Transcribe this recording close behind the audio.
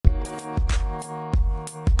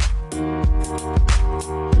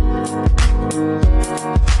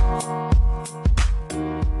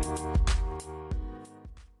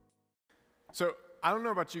I don't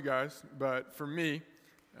know about you guys, but for me,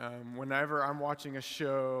 whenever I'm watching a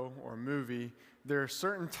show or a movie, there are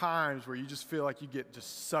certain times where you just feel like you get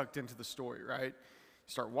just sucked into the story, right? You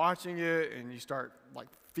start watching it and you start like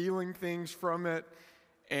feeling things from it.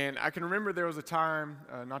 And I can remember there was a time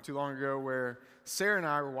not too long ago where Sarah and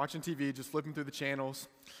I were watching TV, just flipping through the channels,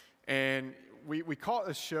 and we caught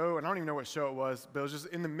a show, and I don't even know what show it was, but it was just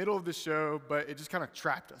in the middle of the show, but it just kind of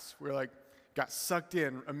trapped us. We were like, got sucked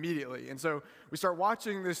in immediately. And so we start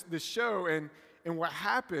watching this show, and what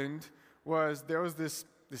happened was there was this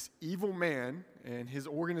evil man and his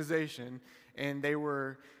organization, and they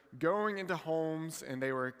were going into homes, and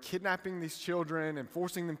they were kidnapping these children and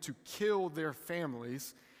forcing them to kill their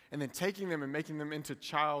families, and then taking them and making them into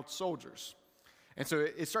child soldiers. And so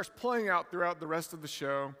it starts playing out throughout the rest of the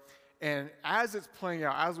show, and as it's playing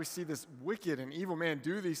out, as we see this wicked and evil man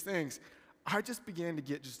do these things, I just began to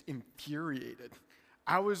get just infuriated.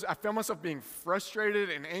 I found myself being frustrated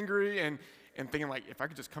and angry and thinking like, if I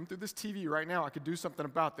could just come through this TV right now, I could do something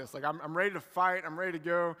about this. Like I'm ready to fight, I'm ready to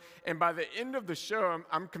go. And by the end of the show,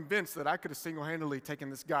 I'm convinced that I could have single-handedly taken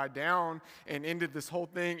this guy down and ended this whole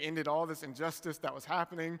thing, ended all this injustice that was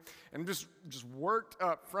happening, and just worked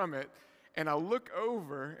up from it. And I look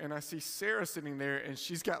over and I see Sarah sitting there, and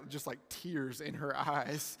she's got just like tears in her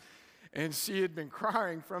eyes. And she had been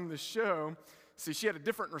crying from the show. See, she had a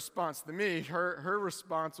different response than me. Her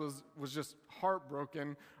response was just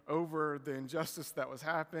heartbroken over the injustice that was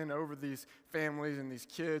happening, over these families and these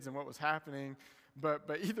kids and what was happening. But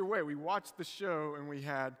either way, we watched the show and we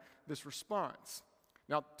had this response.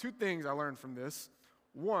 Now, two things I learned from this.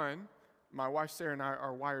 One, my wife Sarah and I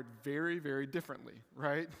are wired very, very differently,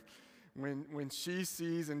 right? When she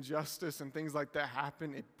sees injustice and things like that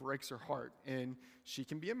happen, it breaks her heart. And she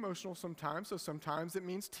can be emotional sometimes, so sometimes it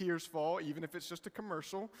means tears fall, even if it's just a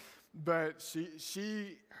commercial. But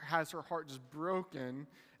she has her heart just broken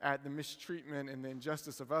at the mistreatment and the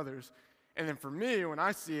injustice of others. And then for me, when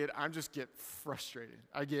I see it, I just get frustrated.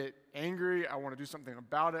 I get angry. I want to do something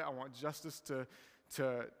about it. I want justice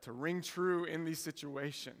to ring true in these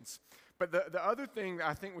situations. But the other thing that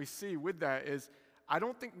I think we see with that is I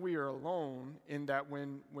don't think we are alone in that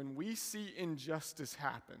when we see injustice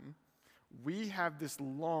happen, we have this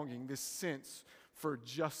longing, this sense for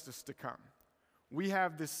justice to come. We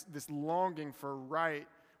have this longing for right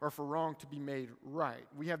or for wrong to be made right.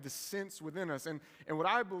 We have this sense within us. And what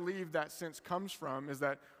I believe that sense comes from is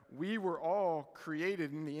that we were all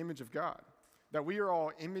created in the image of God, that we are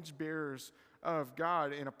all image bearers of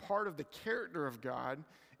God. And a part of the character of God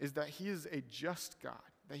is that he is a just God,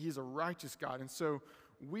 that he's a righteous God. And so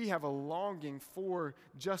we have a longing for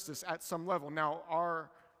justice at some level. Now,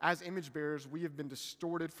 as image bearers, we have been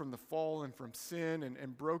distorted from the fall and from sin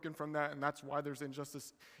and broken from that, and that's why there's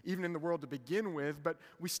injustice even in the world to begin with. But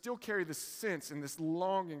we still carry this sense and this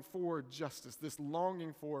longing for justice, this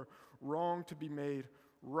longing for wrong to be made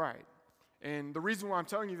right. And the reason why I'm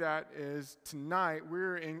telling you that is tonight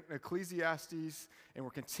we're in Ecclesiastes, and we're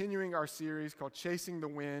continuing our series called Chasing the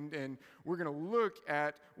Wind, and we're going to look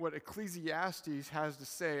at what Ecclesiastes has to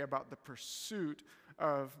say about the pursuit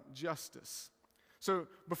of justice. So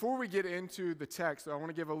before we get into the text, I want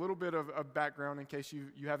to give a little bit of background in case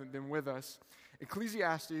you haven't been with us.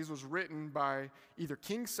 Ecclesiastes was written by either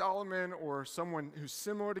King Solomon or someone who's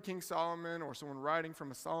similar to King Solomon or someone writing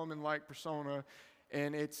from a Solomon-like persona.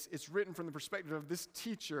 And it's written from the perspective of this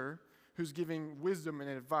teacher who's giving wisdom and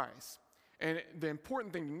advice. And the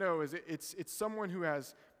important thing to know is it's someone who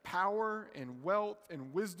has power and wealth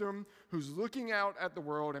and wisdom, who's looking out at the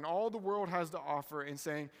world and all the world has to offer and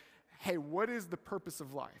saying, hey, what is the purpose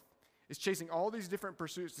of life? It's chasing all these different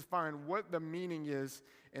pursuits to find what the meaning is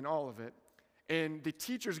in all of it. And the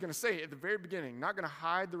teacher is going to say at the very beginning, not going to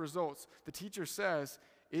hide the results. The teacher says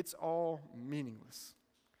it's all meaningless.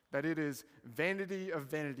 That it is vanity of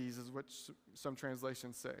vanities is what some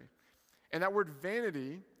translations say. And that word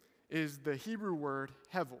vanity is the Hebrew word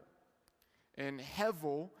hevel. And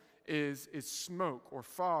hevel is smoke or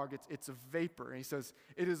fog. It's a vapor. And he says,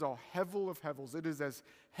 it is all hevel of hevels. It is as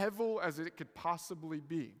hevel as it could possibly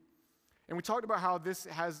be. And we talked about how this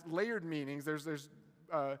has layered meanings. There's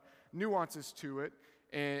nuances to it.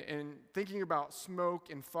 And thinking about smoke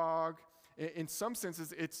and fog, in some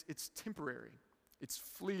senses, it's temporary. It's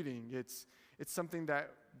fleeting. It's something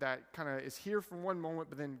that kind of is here for one moment,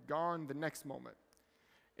 but then gone the next moment.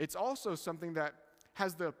 It's also something that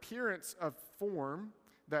has the appearance of form,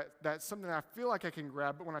 that's something that I feel like I can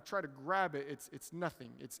grab, but when I try to grab it, it's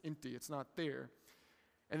nothing. It's empty. It's not there.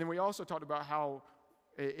 And then we also talked about how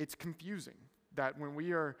it's confusing, that when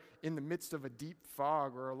we are in the midst of a deep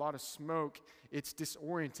fog or a lot of smoke, it's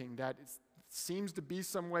disorienting, that seems to be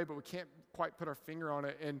some way, but we can't quite put our finger on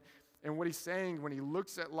it. And what he's saying when he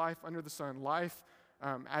looks at life under the sun, life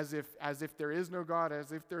as if there is no God,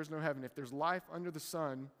 as if there is no heaven, if there's life under the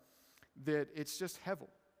sun, that it's just hevel.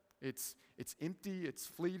 It's empty, it's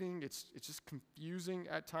fleeting, it's just confusing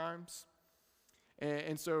at times.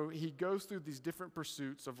 And so he goes through these different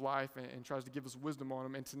pursuits of life and tries to give us wisdom on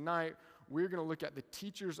them. And tonight, we're going to look at the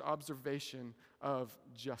teacher's observation of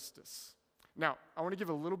justice. Now, I want to give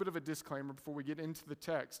a little bit of a disclaimer before we get into the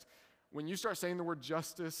text. When you start saying the word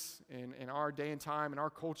justice in our day and time, in our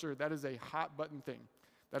culture, that is a hot button thing.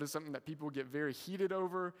 That is something that people get very heated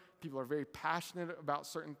over. People are very passionate about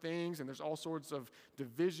certain things, and there's all sorts of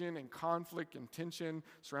division and conflict and tension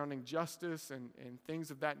surrounding justice and things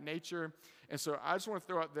of that nature. And so I just want to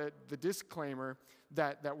throw out the disclaimer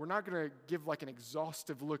that we're not going to give like an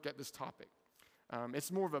exhaustive look at this topic.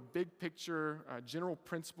 It's more of a big picture, general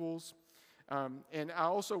principles. And I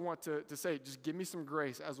also want to say, just give me some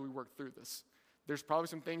grace as we work through this. There's probably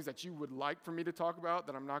some things that you would like for me to talk about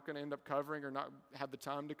that I'm not going to end up covering or not have the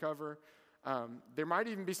time to cover. There might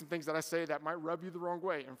even be some things that I say that might rub you the wrong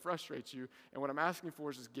way and frustrate you. And what I'm asking for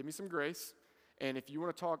is just give me some grace. And if you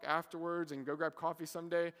want to talk afterwards and go grab coffee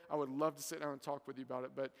someday, I would love to sit down and talk with you about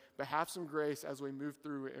it. But have some grace as we move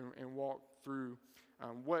through and walk through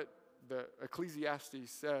what the Ecclesiastes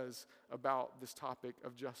says about this topic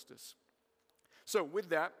of justice. So with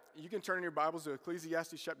that, you can turn in your Bibles to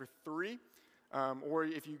Ecclesiastes chapter 3. Or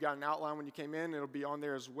if you got an outline when you came in, it'll be on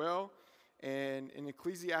there as well. And in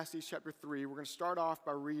Ecclesiastes chapter 3, we're going to start off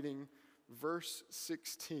by reading verse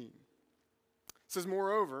 16. It says,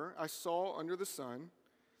 "Moreover, I saw under the sun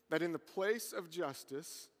that in the place of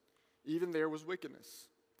justice, even there was wickedness.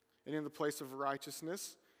 And in the place of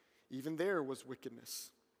righteousness, even there was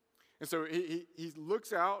wickedness." And so he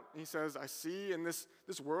looks out and he says, I see in this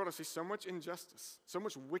world, I see so much injustice, so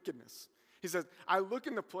much wickedness. He says, I look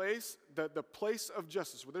in the place of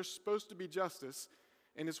justice, where there's supposed to be justice,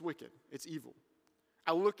 and it's wicked, it's evil.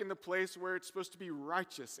 I look in the place where it's supposed to be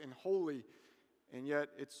righteous and holy, and yet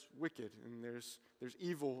it's wicked, and there's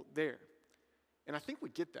evil there. And I think we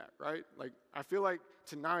get that, right? Like, I feel like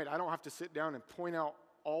tonight I don't have to sit down and point out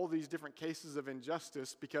all these different cases of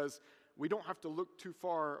injustice, because we don't have to look too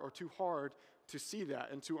far or too hard to see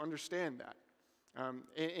that and to understand that.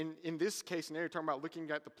 In this case scenario, talking about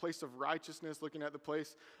looking at the place of righteousness, looking at the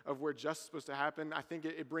place of where justice is supposed to happen, I think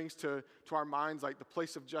it brings to our minds like the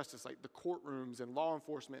place of justice, like the courtrooms and law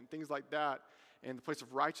enforcement and things like that, and the place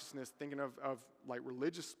of righteousness, thinking of like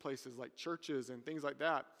religious places like churches and things like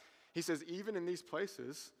that. He says, even in these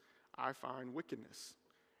places, I find wickedness.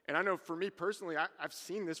 And I know for me personally, I've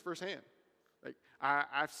seen this firsthand. Like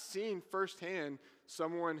I've seen firsthand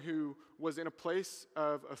someone who was in a place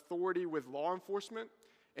of authority with law enforcement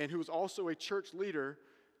and who was also a church leader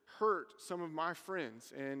hurt some of my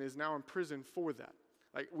friends and is now in prison for that.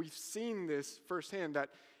 Like, we've seen this firsthand, that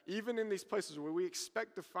even in these places where we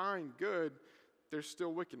expect to find good, there's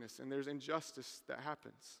still wickedness and there's injustice that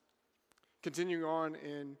happens. Continuing on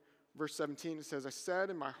in verse 17, it says, I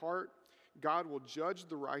said in my heart, God will judge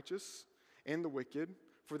the righteous and the wicked,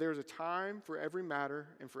 for there is a time for every matter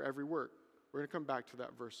and for every work. We're going to come back to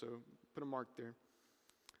that verse, so put a mark there.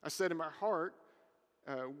 I said in my heart,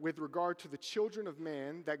 with regard to the children of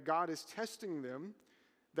man, that God is testing them,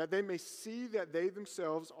 that they may see that they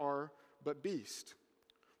themselves are but beasts.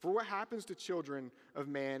 For what happens to children of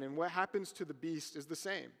man and what happens to the beast is the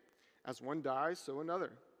same. As one dies, so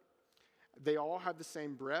another. They all have the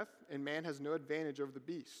same breath, and man has no advantage over the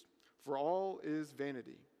beast. For all is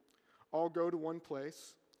vanity. All go to one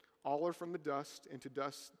place. All are from the dust, and to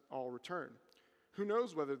dust all return. Who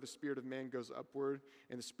knows whether the spirit of man goes upward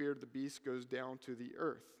and the spirit of the beast goes down to the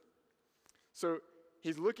earth? So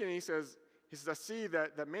he's looking and he says, I see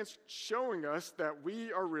that man's showing us that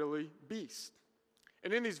we are really beasts.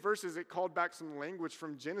 And in these verses, it called back some language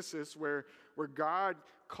from Genesis where God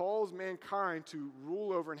calls mankind to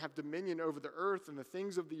rule over and have dominion over the earth and the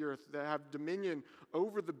things of the earth, that have dominion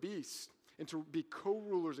over the beast, and to be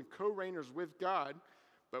co-rulers and co-reigners with God.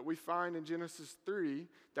 But we find in Genesis 3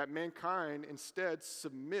 that mankind instead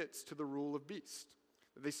submits to the rule of beast.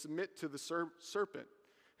 They submit to the serpent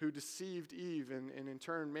who deceived Eve and in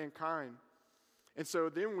turn mankind. And so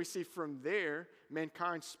then we see from there,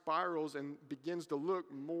 mankind spirals and begins to look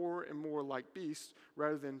more and more like beasts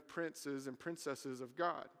rather than princes and princesses of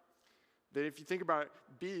God. That if you think about it,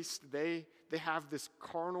 beasts, they have this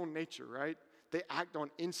carnal nature, right? They act on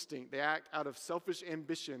instinct. They act out of selfish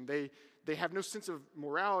ambition. They have no sense of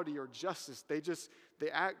morality or justice.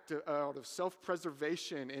 They act out of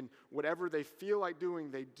self-preservation, and whatever they feel like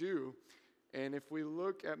doing, they do. And if we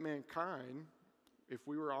look at mankind, if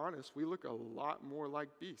we were honest, we look a lot more like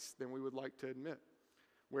beasts than we would like to admit,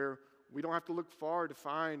 where we don't have to look far to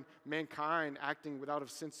find mankind acting without a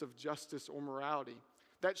sense of justice or morality.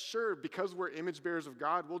 That sure, because we're image bearers of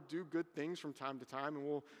God, we'll do good things from time to time,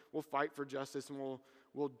 and we'll fight for justice, and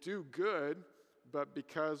we'll do good, but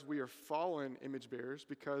because we are fallen image bearers,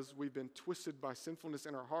 because we've been twisted by sinfulness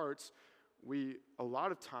in our hearts, we a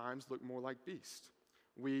lot of times look more like beasts.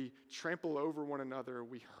 We trample over one another.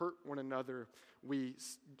 We hurt one another. We,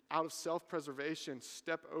 out of self-preservation,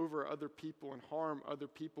 step over other people and harm other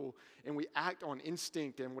people. And we act on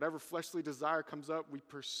instinct, and whatever fleshly desire comes up, we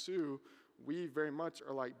pursue. We very much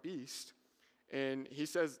are like beasts. And he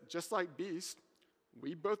says, just like beasts,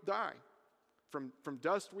 we both die. From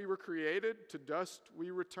dust we were created, to dust we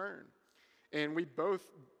return. And we both,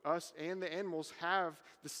 us and the animals, have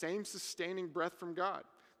the same sustaining breath from God.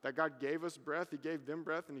 That God gave us breath, he gave them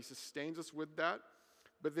breath, and he sustains us with that.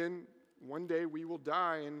 But then one day we will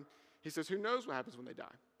die, and he says, who knows what happens when they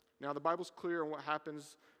die? Now, the Bible's clear on what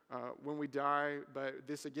happens when we die, but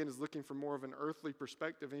this, again, is looking for more of an earthly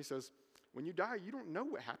perspective. And he says, when you die, you don't know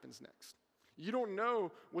what happens next. You don't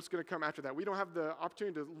know what's going to come after that. We don't have the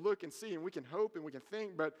opportunity to look and see, and we can hope and we can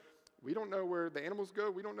think, but we don't know where the animals go.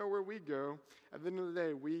 We don't know where we go. At the end of the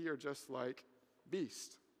day, we are just like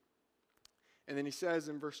beasts. And then he says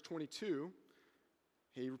in verse 22,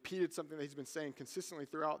 he repeated something that he's been saying consistently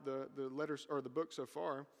throughout the letters or the book so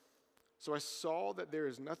far. So I saw that there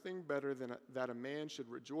is nothing better than that a man should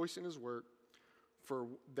rejoice in his work, for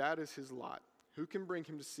that is his lot. Who can bring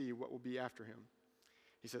him to see what will be after him?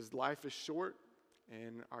 He says, life is short,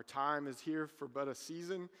 and our time is here for but a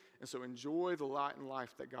season, and so enjoy the lot in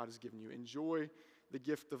life that God has given you. Enjoy the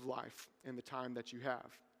gift of life and the time that you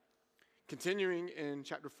have. Continuing in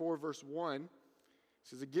chapter 4, verse 1, it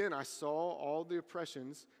says, again, I saw all the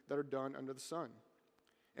oppressions that are done under the sun.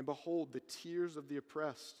 And behold, the tears of the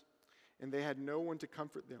oppressed, and they had no one to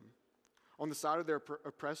comfort them. On the side of their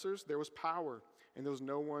oppressors, there was power, and there was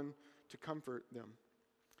no one to comfort them.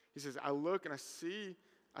 He says, I look and I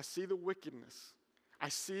see the wickedness. I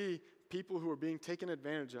see people who are being taken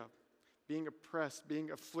advantage of, being oppressed, being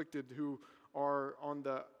afflicted, who are on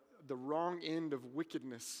the wrong end of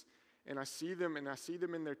wickedness. And I see them in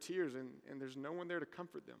their tears, and there's no one there to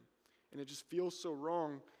comfort them. And it just feels so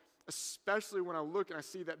wrong, especially when I look and I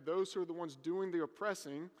see that those who are the ones doing the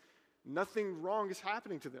oppressing, nothing wrong is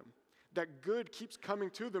happening to them. That good keeps coming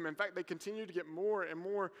to them. In fact, they continue to get more and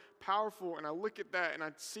more powerful. And I look at that and I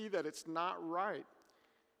see that it's not right.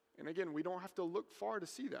 And again, we don't have to look far to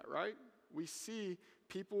see that, right? We see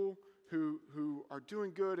people who are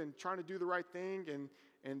doing good and trying to do the right thing,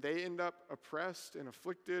 and they end up oppressed and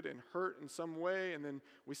afflicted and hurt in some way. And then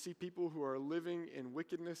we see people who are living in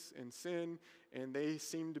wickedness and sin, and they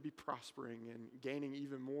seem to be prospering and gaining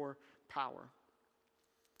even more power.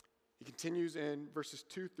 He continues in verses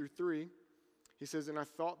 2 through 3. He says, and I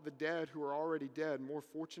thought the dead who are already dead more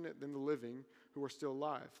fortunate than the living who are still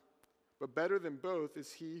alive. But better than both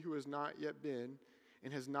is he who has not yet been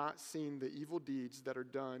and has not seen the evil deeds that are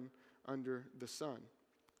done under the sun.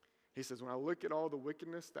 He says, when I look at all the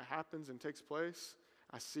wickedness that happens and takes place,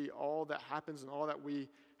 I see all that happens and all that we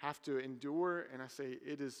have to endure, and I say,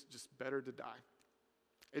 it is just better to die.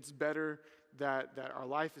 It's better that our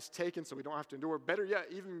life is taken so we don't have to endure. Better yet,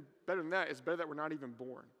 even better than that, it's better that we're not even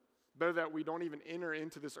born. Better that we don't even enter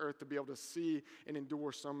into this earth to be able to see and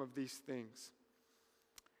endure some of these things.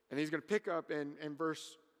 And he's going to pick up in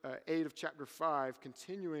verse 8 of chapter 5,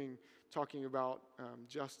 continuing talking about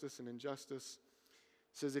justice and injustice.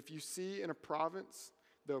 It says, if you see in a province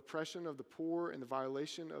the oppression of the poor and the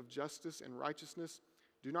violation of justice and righteousness,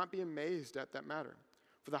 do not be amazed at that matter.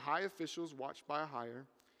 For the high officials watch by a higher,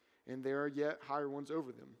 and there are yet higher ones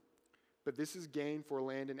over them. But this is gain for a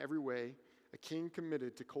land in every way, a king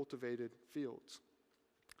committed to cultivated fields.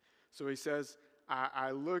 So he says,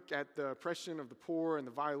 I look at the oppression of the poor and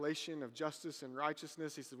the violation of justice and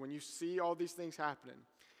righteousness. He said, when you see all these things happening,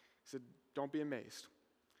 he said, don't be amazed.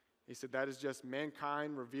 He said, that is just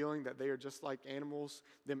mankind revealing that they are just like animals,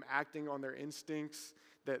 them acting on their instincts,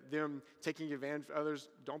 that them taking advantage of others.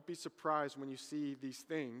 Don't be surprised when you see these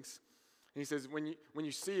things. And he says, when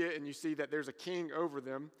you see it and you see that there's a king over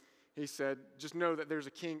them, he said, just know that there's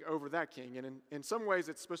a king over that king. And in some ways,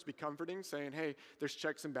 it's supposed to be comforting, saying, hey, there's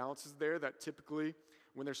checks and balances there that typically,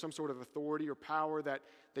 when there's some sort of authority or power, that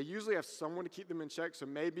they usually have someone to keep them in check. So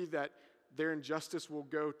maybe that their injustice will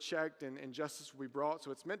go checked and justice will be brought.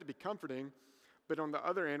 So it's meant to be comforting. But on the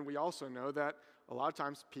other end, we also know that a lot of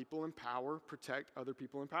times people in power protect other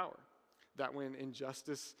people in power. That when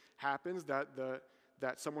injustice happens,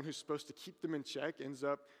 that someone who's supposed to keep them in check ends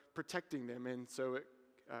up protecting them. And so it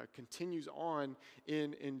continues on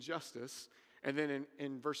in injustice. And then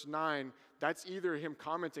in verse 9, that's either him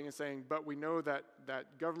commenting and saying, but we know that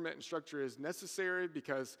government and structure is necessary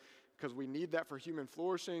because we need that for human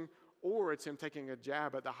flourishing, or it's him taking a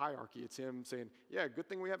jab at the hierarchy. It's him saying, yeah, good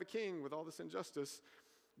thing we have a king with all this injustice.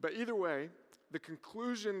 But either way, the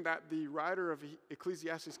conclusion that the writer of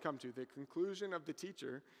Ecclesiastes come to, the conclusion of the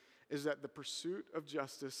teacher, is that the pursuit of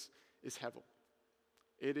justice is hevel.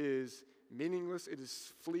 It is meaningless, it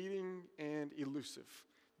is fleeting and elusive.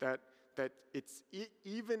 That it's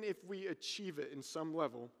even if we achieve it in some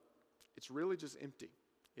level, it's really just empty.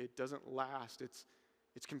 It doesn't last.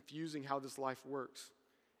 It's confusing how this life works.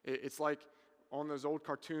 It's like on those old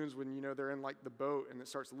cartoons when, they're in like the boat and it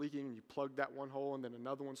starts leaking and you plug that one hole and then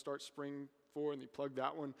another one starts springing forward and you plug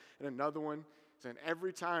that one and another one. And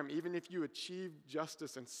every time, even if you achieve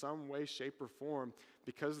justice in some way, shape, or form,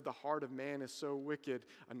 because the heart of man is so wicked,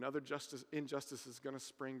 another injustice is going to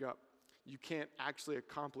spring up. You can't actually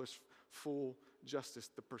accomplish full justice.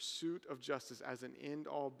 The pursuit of justice as an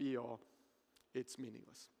end-all, be-all, it's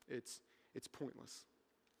meaningless. It's pointless.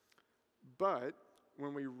 But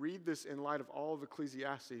when we read this in light of all of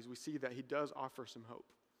Ecclesiastes, we see that he does offer some hope.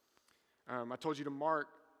 I told you to mark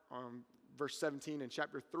verse 17 in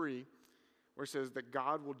chapter 3, where it says that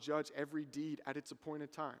God will judge every deed at its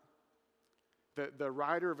appointed time. The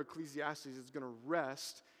writer of Ecclesiastes is going to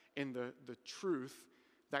rest in the truth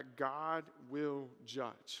that God will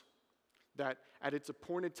judge. That at its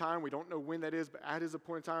appointed time, we don't know when that is, but at his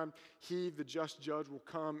appointed time, he, the just judge, will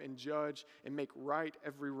come and judge and make right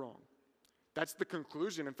every wrong. That's the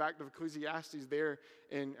conclusion, in fact, of Ecclesiastes there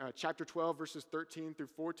in chapter 12, verses 13 through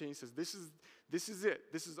 14. He says, this is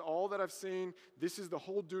it. This is all that I've seen. This is the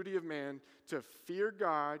whole duty of man, to fear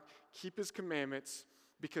God, keep his commandments,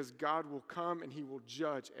 because God will come and he will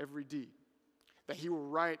judge every deed. That he will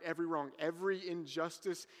right every wrong, every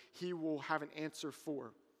injustice he will have an answer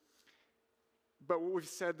for. But what we've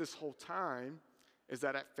said this whole time is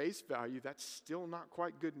that at face value, that's still not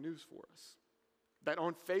quite good news for us. That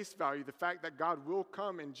on face value, the fact that God will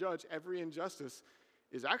come and judge every injustice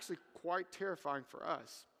is actually quite terrifying for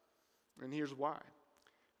us. And here's why.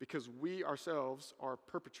 Because we ourselves are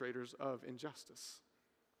perpetrators of injustice.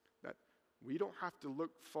 That we don't have to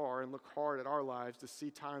look far and look hard at our lives to see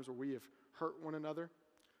times where we have hurt one another,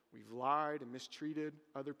 we've lied and mistreated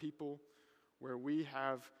other people, where we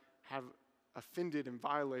have offended and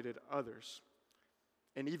violated others.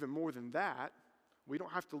 And even more than that, we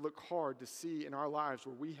don't have to look hard to see in our lives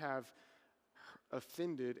where we have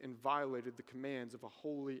offended and violated the commands of a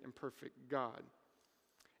holy and perfect God.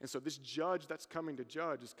 And so this judge that's coming to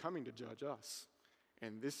judge is coming to judge us.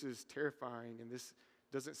 And this is terrifying, and this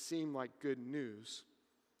doesn't seem like good news.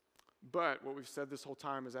 But what we've said this whole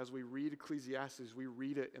time is as we read Ecclesiastes, we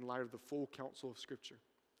read it in light of the full counsel of Scripture.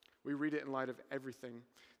 We read it in light of everything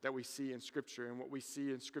that we see in Scripture. And what we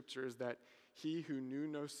see in Scripture is that he who knew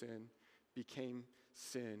no sin became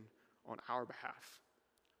sin on our behalf.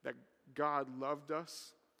 That God loved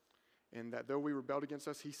us, and that though we rebelled against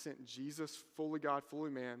us, he sent Jesus, fully God, fully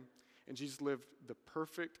man, and Jesus lived the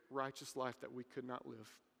perfect, righteous life that we could not live.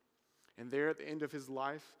 And there at the end of his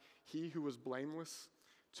life, he who was blameless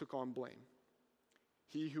took on blame.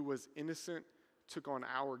 He who was innocent took on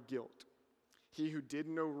our guilt. He who did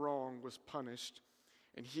no wrong was punished,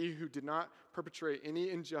 and he who did not perpetrate any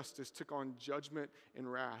injustice took on judgment and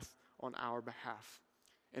wrath on our behalf.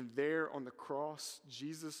 And there on the cross,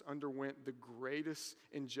 Jesus underwent the greatest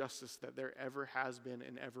injustice that there ever has been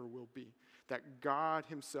and ever will be. That God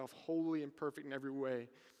himself, holy and perfect in every way,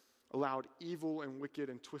 allowed evil and wicked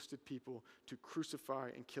and twisted people to crucify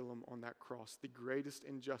and kill him on that cross. The greatest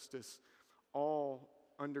injustice, all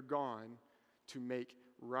undergone to make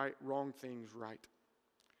wrong things right.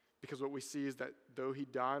 Because what we see is that though he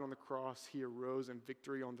died on the cross, he arose in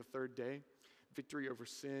victory on the third day. Victory over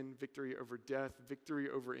sin, victory over death, victory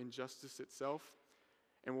over injustice itself.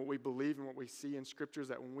 And what we believe and what we see in Scripture is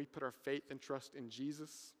that when we put our faith and trust in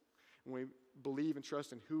Jesus, when we believe and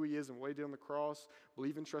trust in who he is and what he did on the cross,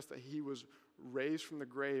 believe and trust that he was raised from the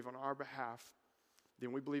grave on our behalf,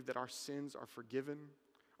 then we believe that our sins are forgiven,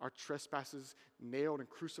 our trespasses nailed and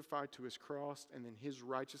crucified to his cross, and then his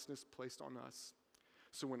righteousness placed on us.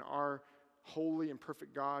 So when our holy and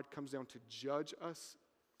perfect God comes down to judge us,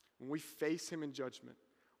 when we face him in judgment,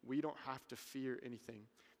 we don't have to fear anything,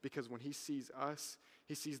 because when he sees us,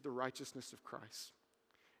 he sees the righteousness of Christ.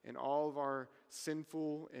 And all of our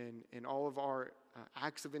sinful and all of our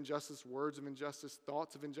acts of injustice, words of injustice,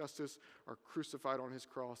 thoughts of injustice are crucified on his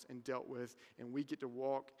cross and dealt with, and we get to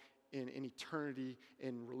walk in eternity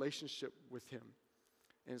in relationship with him.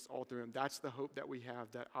 And it's all through him. That's the hope that we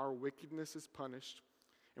have, that our wickedness is punished,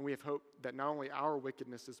 And we have hope that not only our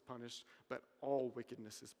wickedness is punished, but all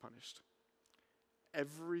wickedness is punished.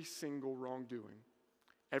 Every single wrongdoing,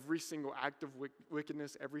 every single act of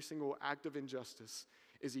wickedness, every single act of injustice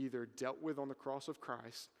is either dealt with on the cross of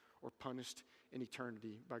Christ or punished in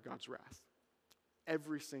eternity by God's wrath.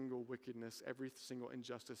 Every single wickedness, every single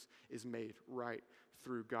injustice is made right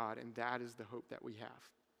through God, and that is the hope that we have.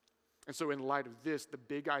 And so in light of this, the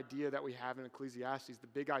big idea that we have in Ecclesiastes, the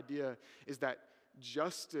big idea is that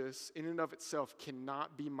justice in and of itself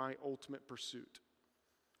cannot be my ultimate pursuit,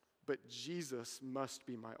 but Jesus must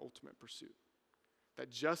be my ultimate pursuit. That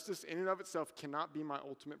justice in and of itself cannot be my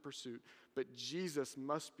ultimate pursuit, but Jesus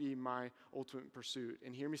must be my ultimate pursuit.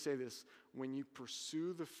 And hear me say this, when you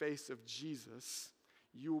pursue the face of Jesus,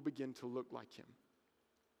 you will begin to look like him.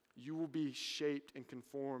 You will be shaped and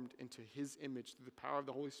conformed into his image through the power of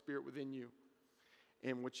the Holy Spirit within you.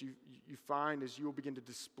 And what you find is you will begin to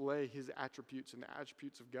display his attributes and the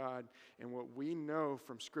attributes of God. And what we know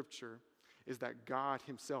from Scripture is that God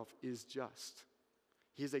himself is just.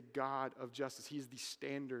 He is a God of justice. He is the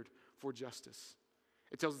standard for justice.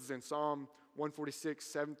 It tells us in Psalm 146,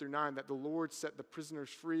 7 through 9, that the Lord set the prisoners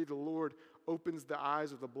free. The Lord opens the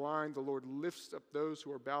eyes of the blind. The Lord lifts up those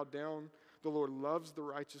who are bowed down. The Lord loves the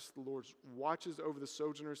righteous. The Lord watches over the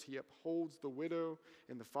sojourners. He upholds the widow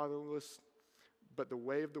and the fatherless, but the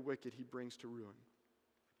way of the wicked he brings to ruin.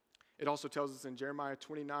 It also tells us in Jeremiah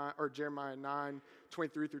 9,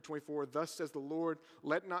 23 through 24, thus says the Lord,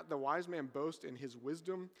 let not the wise man boast in his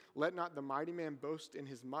wisdom, let not the mighty man boast in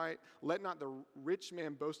his might, let not the rich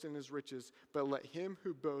man boast in his riches, but let him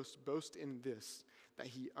who boasts boast in this, that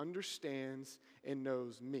he understands and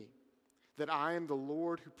knows me, that I am the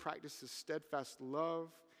Lord who practices steadfast love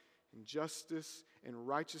and justice and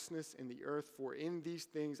righteousness in the earth, for in these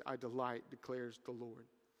things I delight, declares the Lord.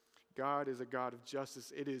 God is a God of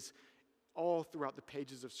justice. It is all throughout the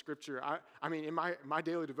pages of Scripture. I mean, in my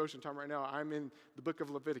daily devotion time right now, I'm in the book of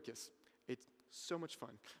Leviticus. It's so much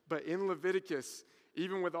fun. But in Leviticus,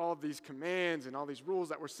 even with all of these commands and all these rules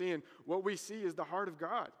that we're seeing, what we see is the heart of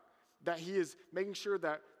God. That he is making sure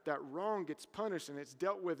that wrong gets punished and it's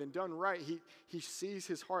dealt with and done right. He sees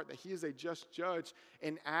his heart, that he is a just judge.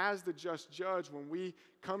 And as the just judge, when we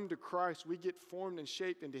come to Christ, we get formed and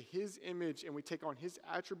shaped into his image and we take on his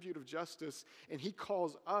attribute of justice. And he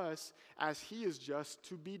calls us, as he is just,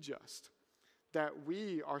 to be just. That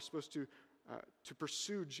we are supposed to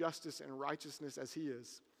pursue justice and righteousness as he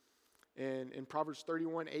is. And in Proverbs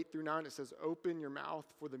 31, 8 through 9, it says, open your mouth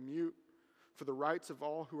for the mute, for the rights of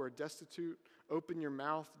all who are destitute. Open your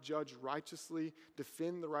mouth, judge righteously,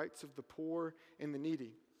 defend the rights of the poor and the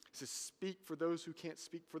needy. It says, speak for those who can't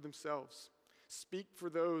speak for themselves. Speak for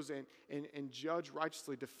those and judge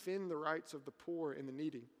righteously. Defend the rights of the poor and the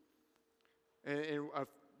needy. And a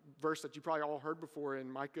verse that you probably all heard before in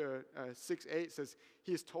Micah 6:8 says,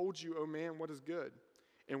 he has told you, O man, what is good.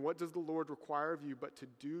 And what does the Lord require of you but to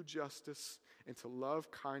do justice and to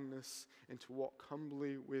love kindness and to walk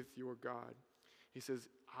humbly with your God? He says,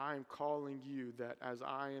 I am calling you that as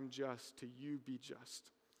I am just, to you be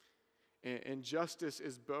just. And justice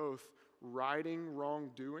is both righting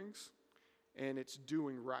wrongdoings and it's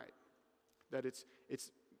doing right. That it's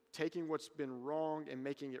taking what's been wrong and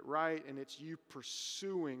making it right, and it's you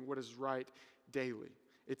pursuing what is right daily.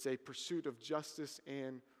 It's a pursuit of justice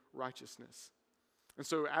and righteousness. And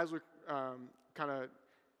so as we kind of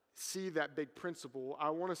see that big principle, I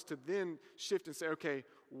want us to then shift and say, okay,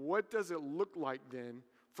 what does it look like then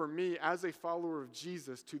for me as a follower of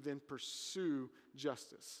Jesus to then pursue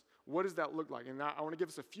justice? What does that look like? And I want to give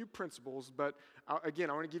us a few principles, but again,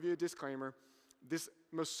 I want to give you a disclaimer. This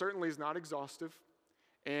most certainly is not exhaustive,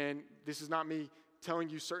 and this is not me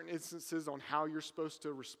telling you certain instances on how you're supposed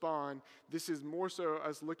to respond. This is more so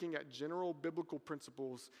us looking at general biblical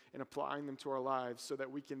principles and applying them to our lives so that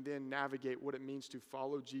we can then navigate what it means to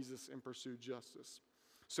follow Jesus and pursue justice.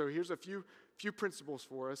 So here's a few principles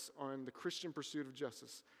for us on the Christian pursuit of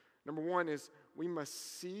justice. Number one is we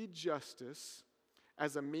must see justice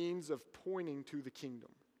as a means of pointing to the kingdom.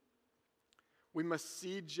 We must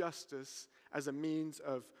see justice as a means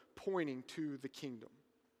of pointing to the kingdom.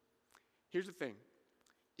 Here's the thing.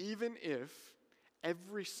 Even if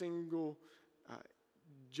every single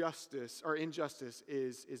justice or injustice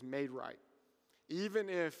is made right, even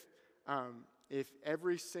if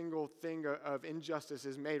every single thing of injustice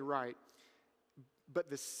is made right, but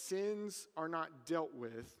the sins are not dealt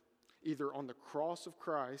with either on the cross of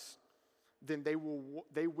Christ, then they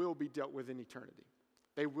will be dealt with in eternity.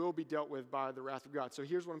 They will be dealt with by the wrath of God. So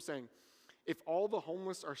here's what I'm saying. If all the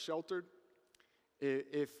homeless are sheltered,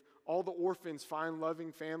 if all the orphans find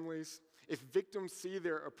loving families, if victims see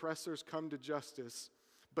their oppressors come to justice,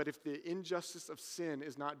 But if the injustice of sin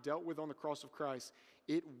is not dealt with on the cross of Christ,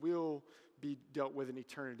 it will be dealt with in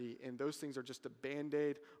eternity, and those things are just a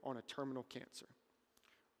Band-Aid on a terminal cancer.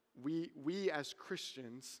 We as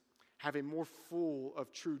Christians have a more full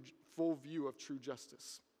view of true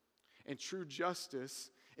justice. And true justice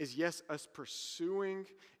is, yes, us pursuing,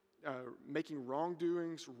 making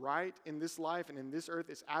wrongdoings right in this life and in this earth.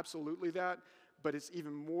 It's absolutely that, but it's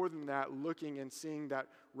even more than that, looking and seeing that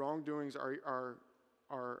wrongdoings are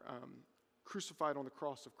crucified on the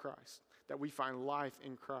cross of Christ, that we find life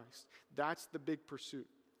in Christ. That's the big pursuit.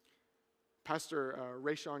 Pastor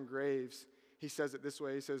Rashawn Graves, he says it this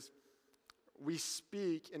way. He says, we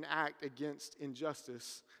speak and act against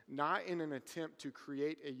injustice, not in an attempt to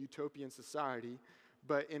create a utopian society,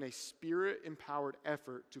 but in a spirit-empowered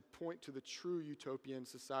effort to point to the true utopian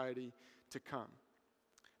society to come.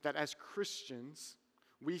 That as Christians,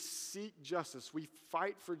 we seek justice, we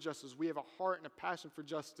fight for justice, we have a heart and a passion for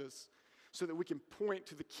justice so that we can point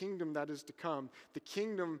to the kingdom that is to come, the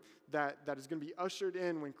kingdom that is going to be ushered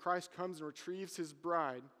in when Christ comes and retrieves his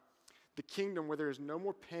bride, the kingdom where there is no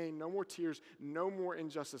more pain, no more tears, no more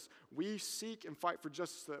injustice. We seek and fight for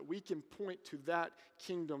justice so that we can point to that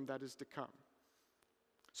kingdom that is to come.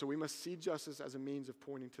 So we must see justice as a means of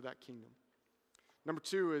pointing to that kingdom. Number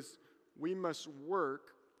 2 is we must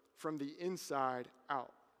work from the inside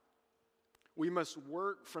out. We must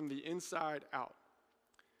work from the inside out.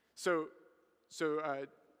 So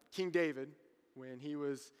King David, when he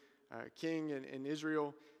was king in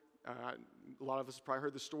Israel, a lot of us have probably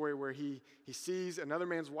heard the story where he sees another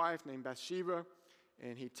man's wife named Bathsheba,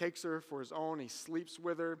 and he takes her for his own. He sleeps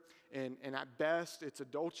with her, and at best it's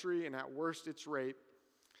adultery, and at worst it's rape.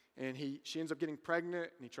 And she ends up getting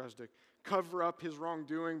pregnant, and he tries to cover up his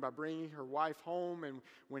wrongdoing by bringing her wife home. And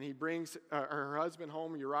when he brings her husband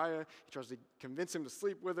home, Uriah, he tries to convince him to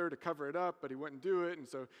sleep with her to cover it up, but he wouldn't do it. And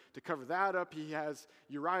so to cover that up, he has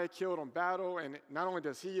Uriah killed on battle. And not only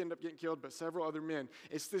does he end up getting killed, but several other men.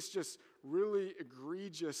 It's this just really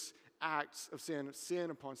egregious acts of sin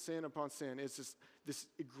upon sin upon sin. It's just this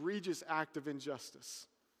egregious act of injustice.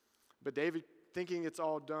 But David, thinking it's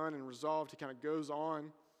all done and resolved, he kind of goes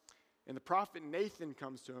on. And the prophet Nathan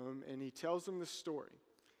comes to him, and he tells him this story.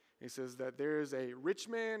 He says that there is a rich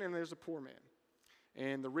man and there's a poor man.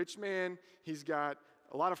 And the rich man, he's got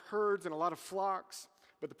a lot of herds and a lot of flocks,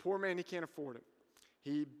 but the poor man, he can't afford it.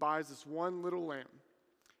 He buys this one little lamb,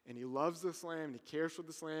 and he loves this lamb, and he cares for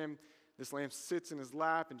this lamb. This lamb sits in his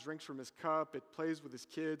lap and drinks from his cup. It plays with his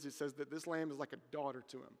kids. It says that this lamb is like a daughter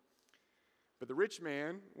to him. But the rich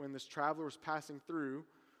man, when this traveler was passing through,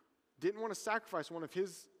 didn't want to sacrifice one of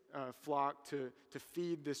his flock to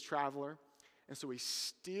feed this traveler. And so he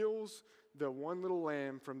steals the one little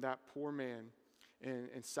lamb from that poor man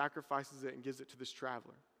and sacrifices it and gives it to this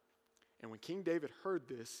traveler. And when King David heard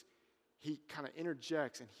this, he kind of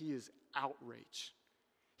interjects, and he is outraged.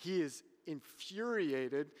 He is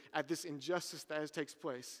infuriated at this injustice that takes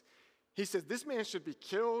place. He says this man should be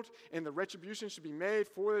killed, and the retribution should be made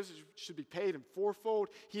for this, should be paid in fourfold.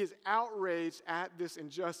 He is outraged at this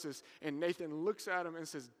injustice, and Nathan looks at him and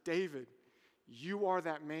says, David, you are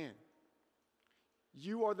that man.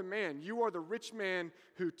 You are the man. You are the rich man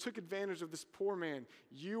who took advantage of this poor man.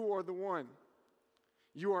 You are the one.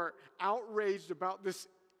 You are outraged about this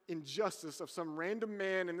injustice of some random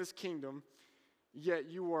man in this kingdom,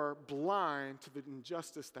 yet you are blind to the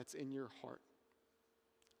injustice that's in your heart.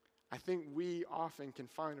 I think we often can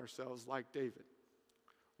find ourselves like David,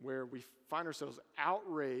 where we find ourselves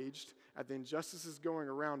outraged at the injustices going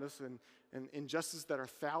around us and injustices that are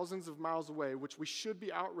thousands of miles away, which we should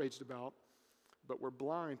be outraged about, but we're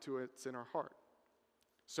blind to it's in our heart.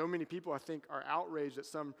 So many people, I think, are outraged at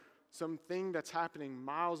something that's happening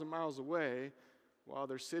miles and miles away while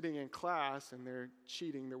they're sitting in class and they're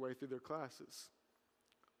cheating their way through their classes,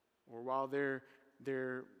 or while they're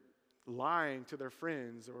lying to their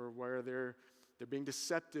friends, or where they're being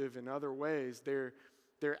deceptive in other ways. They're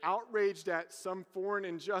outraged at some foreign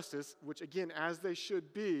injustice, which again, as they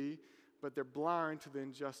should be, but they're blind to the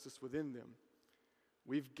injustice within them.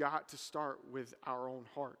 We've got to start with our own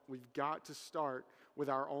heart. We've got to start with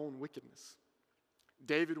our own wickedness.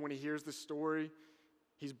 David, when he hears this story,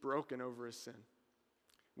 he's broken over his sin.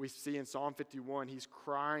 We see in Psalm 51, he's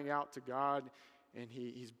crying out to God, and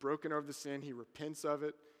he's broken over the sin. He repents of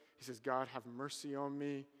it. He says, God, have mercy on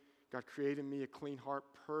me. God, create in me a clean heart.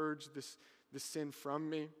 Purge this sin from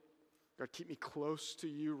me. God, keep me close to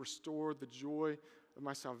you. Restore the joy of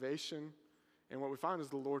my salvation. And what we find is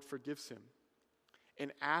the Lord forgives him.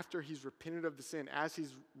 And after he's repented of the sin, as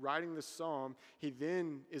he's writing this psalm, he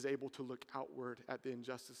then is able to look outward at the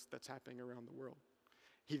injustice that's happening around the world.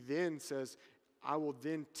 He then says, I will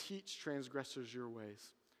then teach transgressors your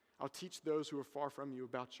ways. I'll teach those who are far from you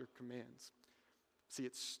about your commands. See,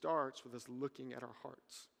 it starts with us looking at our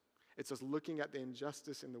hearts. It's us looking at the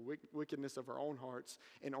injustice and the wickedness of our own hearts,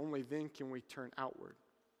 and only then can we turn outward.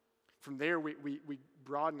 From there, we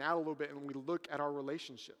broaden out a little bit and we look at our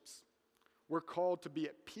relationships. We're called to be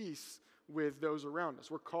at peace with those around us.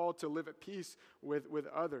 We're called to live at peace with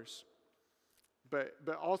others. But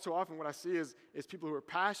also often what I see is people who are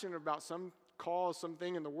passionate about some cause,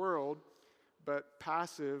 something in the world, but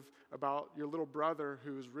passive about your little brother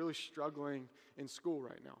who is really struggling in school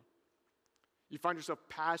right now. You find yourself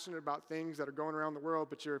passionate about things that are going around the world,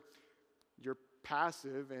 but you're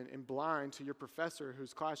passive and blind to your professor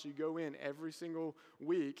whose class you go in every single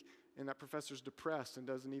week, and that professor's depressed and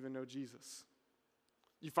doesn't even know Jesus.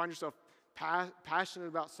 You find yourself passionate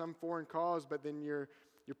about some foreign cause, but then you're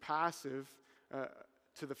passive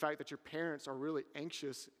to the fact that your parents are really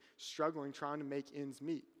anxious, struggling, trying to make ends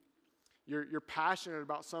meet. You're passionate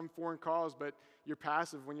about some foreign cause, but you're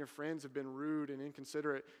passive when your friends have been rude and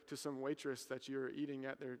inconsiderate to some waitress that you're eating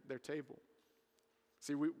at their table.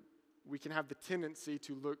 See, we can have the tendency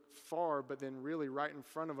to look far, but then really right in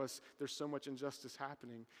front of us, there's so much injustice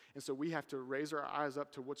happening. And so we have to raise our eyes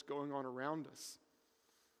up to what's going on around us.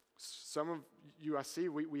 Some of you, I see,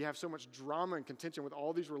 we have so much drama and contention with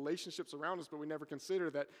all these relationships around us, but we never consider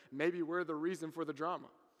that maybe we're the reason for the drama.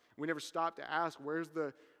 We never stop to ask,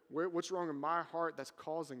 what's wrong in my heart that's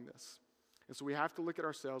causing this? And so we have to look at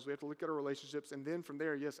ourselves, we have to look at our relationships, and then from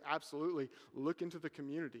there, yes, absolutely, look into the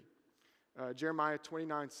community. Jeremiah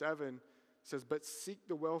 29:7 says, "But seek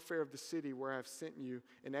the welfare of the city where I have sent you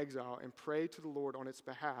in exile, and pray to the Lord on its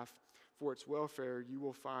behalf. For its welfare you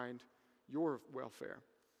will find your welfare."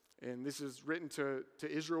 And this is written to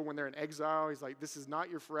Israel when they're in exile. He's like, this is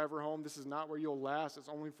not your forever home. This is not where you'll last. It's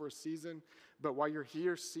only for a season. But while you're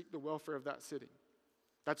here, seek the welfare of that city.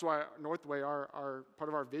 That's why Northway, our part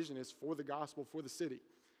of our vision is for the gospel, for the city.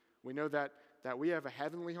 We know that we have a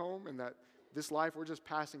heavenly home and that this life we're just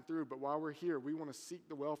passing through. But while we're here, we want to seek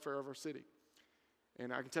the welfare of our city.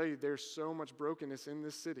 And I can tell you there's so much brokenness in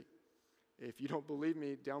this city. If you don't believe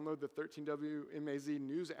me, download the 13WMAZ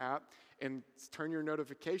news app and turn your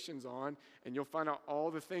notifications on, and you'll find out all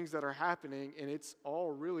the things that are happening, and it's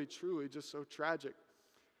all really, truly just so tragic.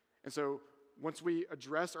 And so once we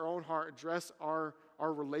address our own heart, address our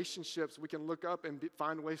relationships, we can look up and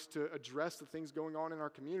find ways to address the things going on in our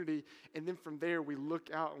community, and then from there we look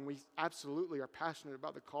out and we absolutely are passionate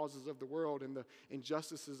about the causes of the world and the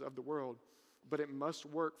injustices of the world, but it must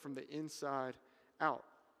work from the inside out.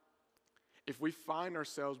 If we find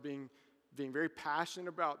ourselves being very passionate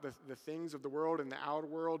about the things of the world and the outer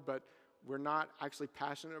world, but we're not actually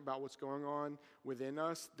passionate about what's going on within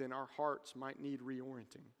us, then our hearts might need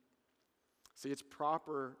reorienting. See, it's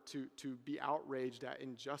proper to be outraged at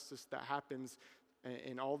injustice that happens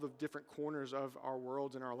in all the different corners of our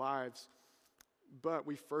worlds and our lives, but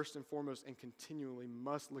we first and foremost and continually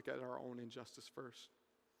must look at our own injustice first.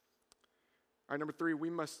 All right, number 3, we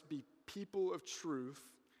must be people of truth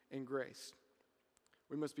and grace.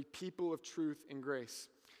 We must be people of truth and grace.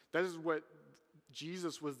 That is what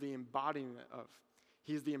Jesus was the embodiment of.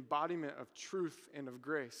 He is the embodiment of truth and of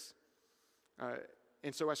grace.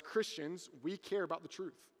 And so as Christians, we care about the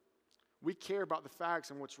truth. We care about the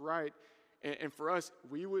facts and what's right. And for us,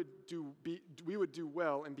 we would do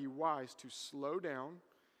well and be wise to slow down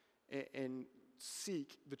and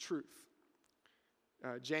seek the truth.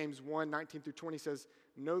 James 1:19-20 says,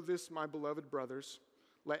 "Know this, my beloved brothers,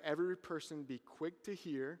 let every person be quick to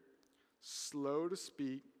hear, slow to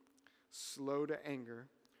speak, slow to anger,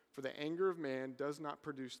 for the anger of man does not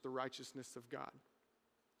produce the righteousness of God."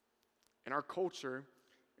 In our culture,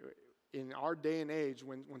 in our day and age,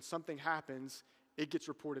 when something happens, it gets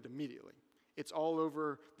reported immediately. It's all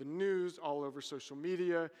over the news, all over social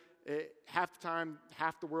media. Half the time,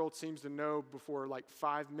 half the world seems to know before like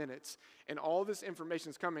 5 minutes. And all this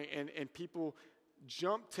information is coming, and people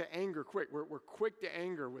jump to anger quick. We're quick to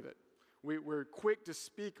anger with it. We're quick to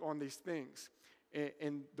speak on these things.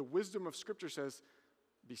 And the wisdom of Scripture says,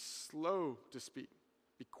 be slow to speak.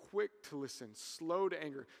 Be quick to listen, slow to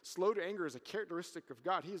anger. Slow to anger is a characteristic of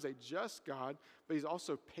God. He is a just God, but he's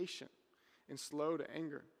also patient and slow to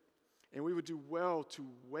anger. And we would do well to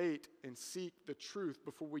wait and seek the truth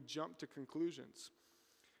before we jump to conclusions.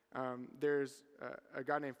 There's a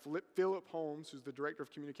guy named Philip Holmes, who's the director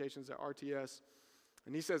of communications at RTS,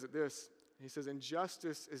 and he says this. He says,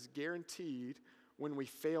 "Injustice is guaranteed when we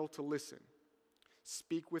fail to listen,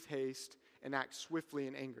 speak with haste, and act swiftly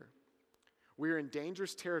in anger. We are in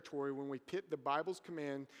dangerous territory when we pit the Bible's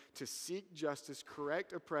command to seek justice,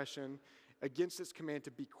 correct oppression, against its command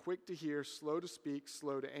to be quick to hear, slow to speak,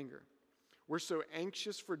 slow to anger. We're so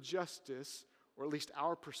anxious for justice, or at least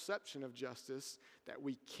our perception of justice, that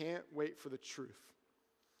we can't wait for the truth.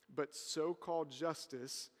 But so-called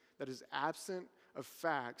justice that is absent of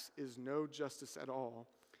facts is no justice at all.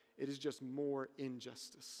 It is just more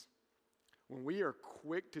injustice. When we are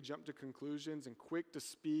quick to jump to conclusions and quick to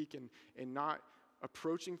speak and not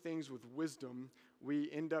approaching things with wisdom,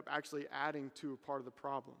 we end up actually adding to a part of the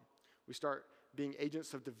problem. We start being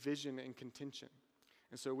agents of division and contention.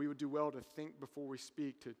 And so we would do well to think before we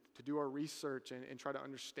speak, to do our research and try to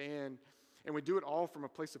understand. And we do it all from a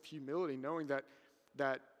place of humility, knowing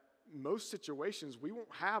that most situations we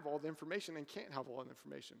won't have all the information and can't have all the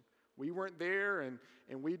information. We weren't there and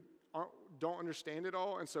we don't understand it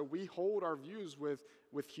all, and so we hold our views with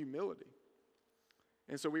humility.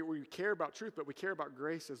 And so we care about truth, but we care about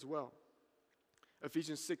grace as well.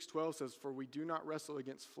 Ephesians 6:12 says, "For we do not wrestle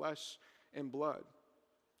against flesh and blood."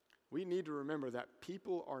 We need to remember that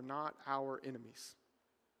people are not our enemies.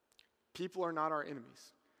 People are not our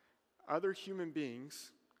enemies. Other human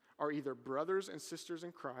beings are either brothers and sisters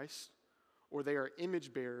in Christ, or they are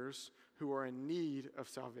image bearers who are in need of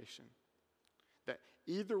salvation. That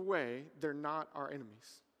either way, they're not our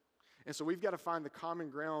enemies. And so we've got to find the common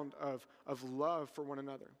ground of love for one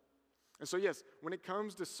another. And so yes, when it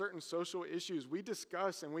comes to certain social issues, we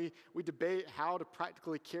discuss and we debate how to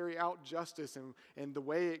practically carry out justice and the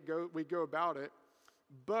way we go about it,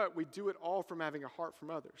 but we do it all from having a heart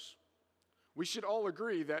from others. We should all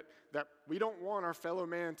agree that we don't want our fellow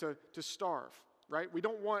man to starve, right? We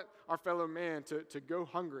don't want our fellow man to go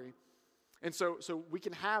hungry. And so we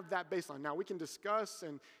can have that baseline. Now, we can discuss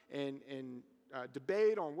and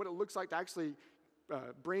debate on what it looks like to actually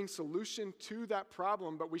bring solution to that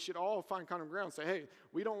problem, but we should all find common ground and say, hey,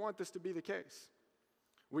 we don't want this to be the case.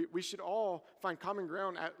 We should all find common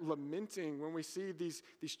ground at lamenting when we see these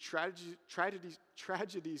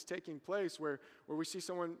tragedies taking place where we see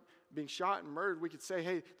someone being shot and murdered. We could say,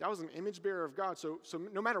 hey, that was an image bearer of God. So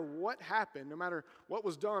no matter what happened, no matter what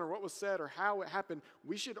was done or what was said or how it happened,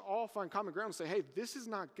 we should all find common ground and say, hey, this is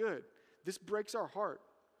not good. This breaks our heart.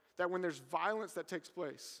 That when there's violence that takes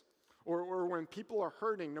place, or when people are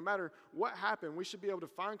hurting, no matter what happened, we should be able to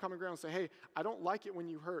find common ground and say, hey, I don't like it when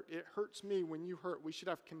you hurt. It hurts me when you hurt. We should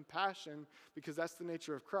have compassion because that's the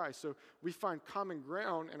nature of Christ. So we find common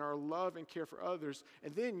ground in our love and care for others.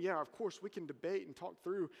 And then, yeah, of course, we can debate and talk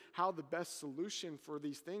through how the best solution for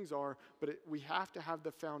these things are, but we have to have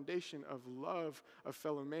the foundation of love of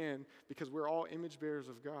fellow man because we're all image bearers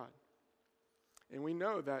of God. And we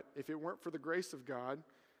know that if it weren't for the grace of God,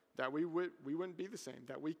 that we wouldn't be the same,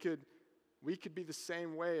 that we could be the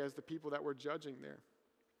same way as the people that we're judging there.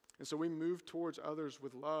 And so we move towards others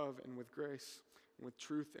with love and with grace, and with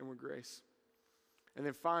truth and with grace. And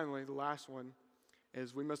then finally, the last one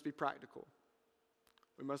is we must be practical.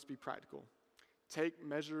 We must be practical. Take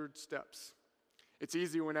measured steps. It's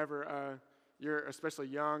easy whenever you're especially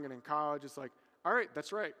young and in college, it's like, all right,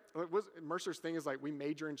 that's right. Mercer's thing is like we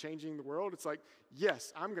major in changing the world. It's like,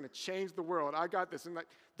 yes, I'm going to change the world. I got this. And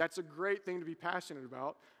that's a great thing to be passionate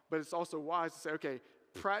about. But it's also wise to say, okay,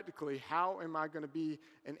 practically, how am I going to be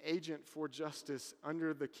an agent for justice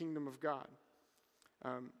under the kingdom of God?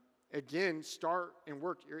 Again, start and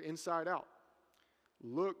work your inside out.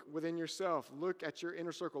 Look within yourself. Look at your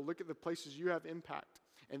inner circle. Look at the places you have impact.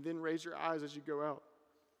 And then raise your eyes as you go out.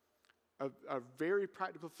 A very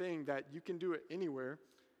practical thing that you can do it anywhere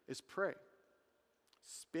is pray.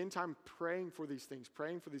 Spend time praying for these things,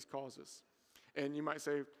 praying for these causes. And you might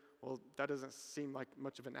say, well, that doesn't seem like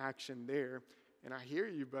much of an action there. And I hear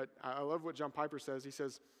you, but I love what John Piper says. He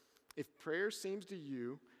says, if prayer seems to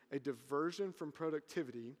you a diversion from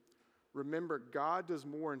productivity, remember God does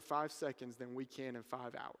more in 5 seconds than we can in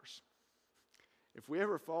 5 hours. If we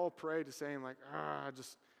ever fall prey to saying like, I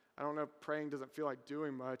don't know, praying doesn't feel like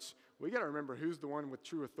doing much, we got to remember who's the one with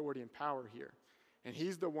true authority and power here. And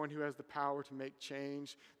he's the one who has the power to make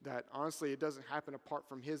change that, honestly, it doesn't happen apart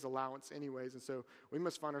from his allowance anyways. And so we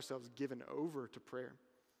must find ourselves given over to prayer.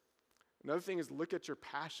 Another thing is look at your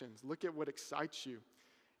passions. Look at what excites you.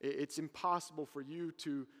 It's impossible for you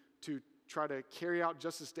to try to carry out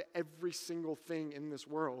justice to every single thing in this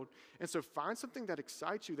world. And so find something that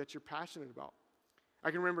excites you, that you're passionate about. I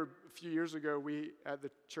can remember a few years ago, at the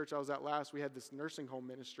church I was at last, we had this nursing home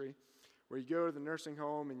ministry where you go to the nursing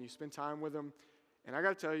home and you spend time with them. And I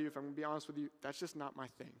got to tell you, if I'm going to be honest with you, that's just not my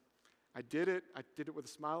thing. I did it with a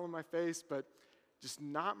smile on my face, but just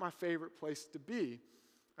not my favorite place to be.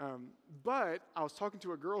 But I was talking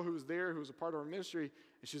to a girl who was there, who was a part of our ministry,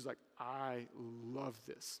 and she's like, I love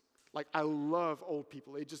this. Like, I love old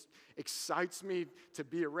people. It just excites me to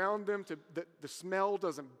be around them. The smell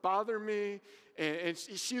doesn't bother me. And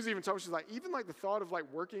she was even talking, she's like, even like the thought of like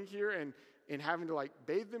working here and having to like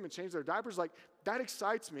bathe them and change their diapers, like that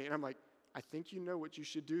excites me. And I'm like, I think you know what you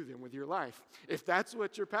should do then with your life. If that's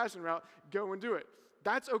what you're passionate about, go and do it.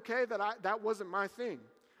 That's okay that wasn't my thing.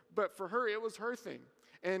 But for her, it was her thing.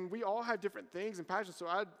 And we all have different things and passions. So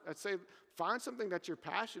I'd say find something that you're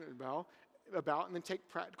passionate about and then take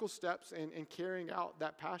practical steps in carrying out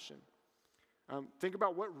that passion. Think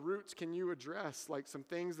about what roots can you address, like some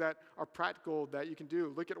things that are practical that you can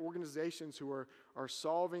do. Look at organizations who are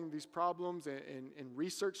solving these problems and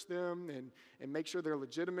research them and make sure they're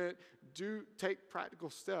legitimate. Take practical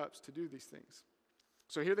steps to do these things.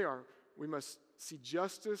 So here they are. We must see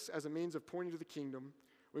justice as a means of pointing to the kingdom.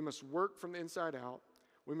 We must work from the inside out.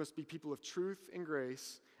 We must be people of truth and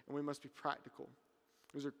grace, and we must be practical.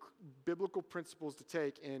 Those are biblical principles to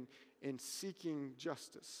take in seeking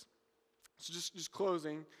justice. So just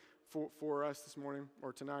closing for us this morning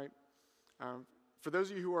or tonight. For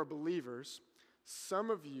those of you who are believers, some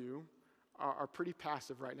of you are pretty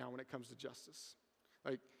passive right now when it comes to justice.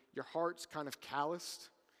 Like your heart's kind of calloused,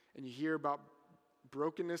 and you hear about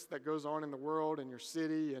brokenness that goes on in the world and your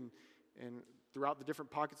city and throughout the different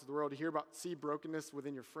pockets of the world. You see brokenness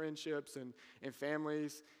within your friendships and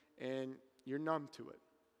families, and you're numb to it.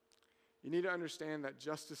 You need to understand that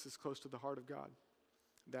justice is close to the heart of God,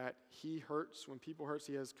 that he hurts when people hurt.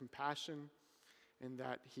 He has compassion, and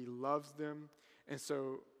that he loves them. And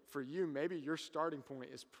so for you, maybe your starting point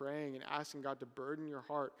is praying and asking God to burden your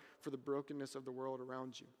heart for the brokenness of the world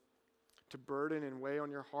around you, to burden and weigh on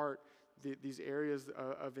your heart these areas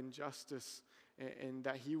of injustice, and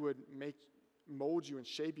that he would mold you and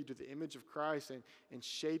shape you to the image of Christ and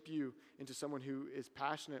shape you into someone who is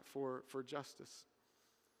passionate for justice.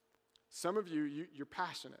 Some of you're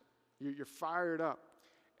passionate. You're fired up.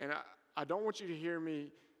 And I don't want you to hear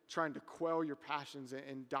me trying to quell your passions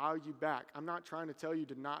and dial you back. I'm not trying to tell you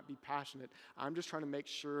to not be passionate. I'm just trying to make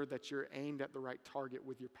sure that you're aimed at the right target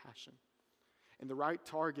with your passion. And the right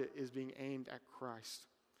target is being aimed at Christ,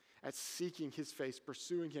 at seeking his face,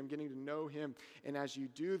 pursuing him, getting to know him. And as you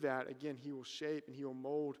do that, again, he will shape and he will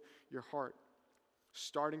mold your heart,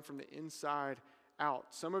 starting from the inside out.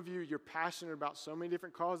 Some of you, you're passionate about so many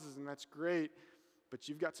different causes, and that's great, but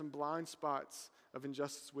you've got some blind spots of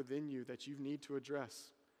injustice within you that you need to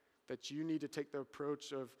address, that you need to take the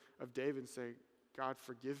approach of David and say, God,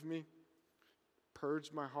 forgive me,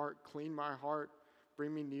 purge my heart, clean my heart,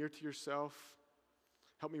 bring me near to yourself,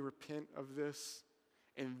 help me repent of this.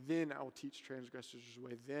 And then I will teach transgressors your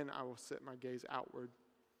way. Then I will set my gaze outward.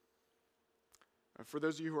 For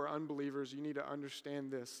those of you who are unbelievers, you need to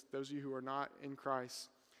understand this. Those of you who are not in Christ,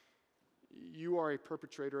 you are a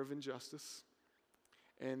perpetrator of injustice.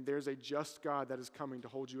 And there's a just God that is coming to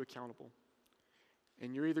hold you accountable.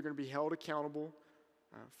 And you're either going to be held accountable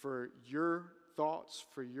for your thoughts,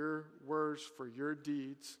 for your words, for your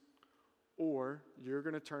deeds, or you're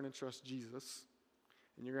going to turn and trust Jesus.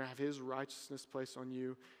 And you're going to have his righteousness placed on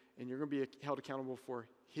you, and you're going to be held accountable for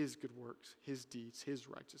his good works, his deeds, his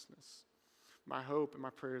righteousness. My hope and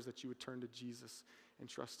my prayer is that you would turn to Jesus and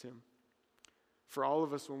trust him. For all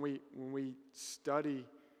of us, when we study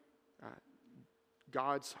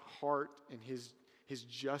God's heart and his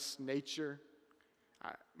just nature,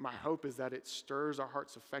 my hope is that it stirs our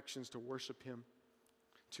heart's affections to worship him,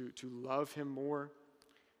 to love him more,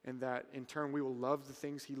 and that in turn we will love the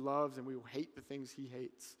things he loves and we will hate the things he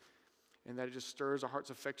hates. And that it just stirs our heart's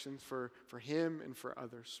affections for him and for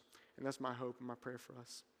others. And that's my hope and my prayer for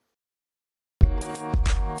us.